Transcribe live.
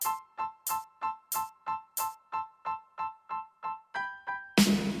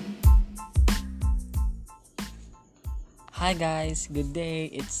Hi guys, good day.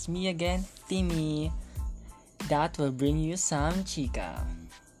 It's me again, Timmy. That will bring you some chika.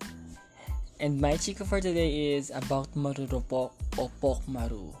 And my chika for today is about marurupok o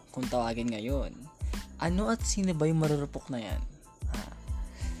pokmaru, kung tawagin ngayon. Ano at sino ba yung marurupok na yan?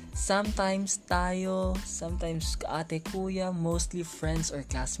 Sometimes tayo, sometimes ate, kuya, mostly friends or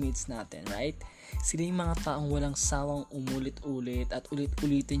classmates natin, right? Sila yung mga taong walang sawang umulit-ulit at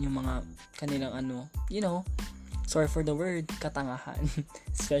ulit-ulitin yung mga kanilang sorry for the word, katangahan.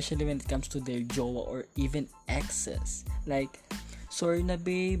 Especially when it comes to their jowa or even exes. Like, sorry na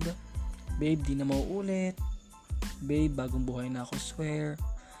babe. Babe, di na mauulit. Babe, bagong buhay na ako, swear.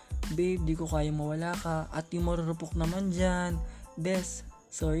 Babe, di ko kaya mawala ka. At yung marurupok naman dyan. Bes,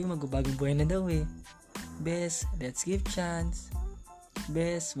 sorry, magbabagong buhay na daw eh. Bes, let's give chance.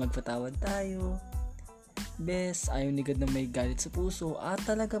 Bes, magpatawad tayo. Bes, ayaw ni God na may galit sa puso.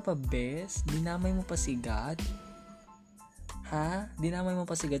 Talaga pa, Bes? Dinamay mo pa si God? Dinamay mo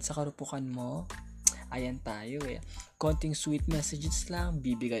pa si God sa karupukan mo? Ayan tayo eh. Konting sweet messages lang,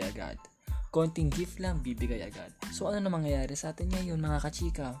 bibigay agad. Konting gift lang, bibigay agad. So ano na mangyayari sa atin ngayon, mga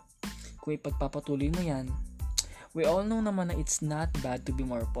kachika? Kung ipagpapatuloy mo yan, we all know naman na it's not bad to be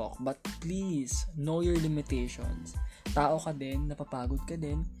marupok, but please, know your limitations. Tao ka din, napapagod ka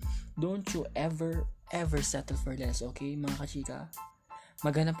din. Don't you ever settle for less, okay, mga kachika?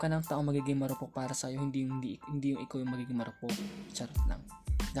 Maghanap ka ng taong magiging marupok para sa'yo, hindi yung ikaw yung magiging marupok. Charot lang.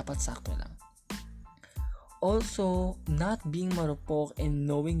 Dapat sakto lang. Also, not being marupok and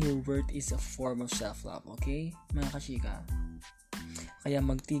knowing your worth is a form of self-love, okay, mga kachika? Kaya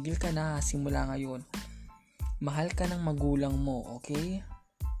magtigil ka na simula ngayon. Mahal ka ng magulang mo, okay?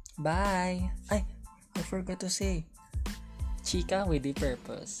 Bye! I forgot to say, chika with a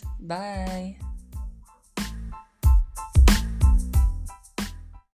purpose. Bye!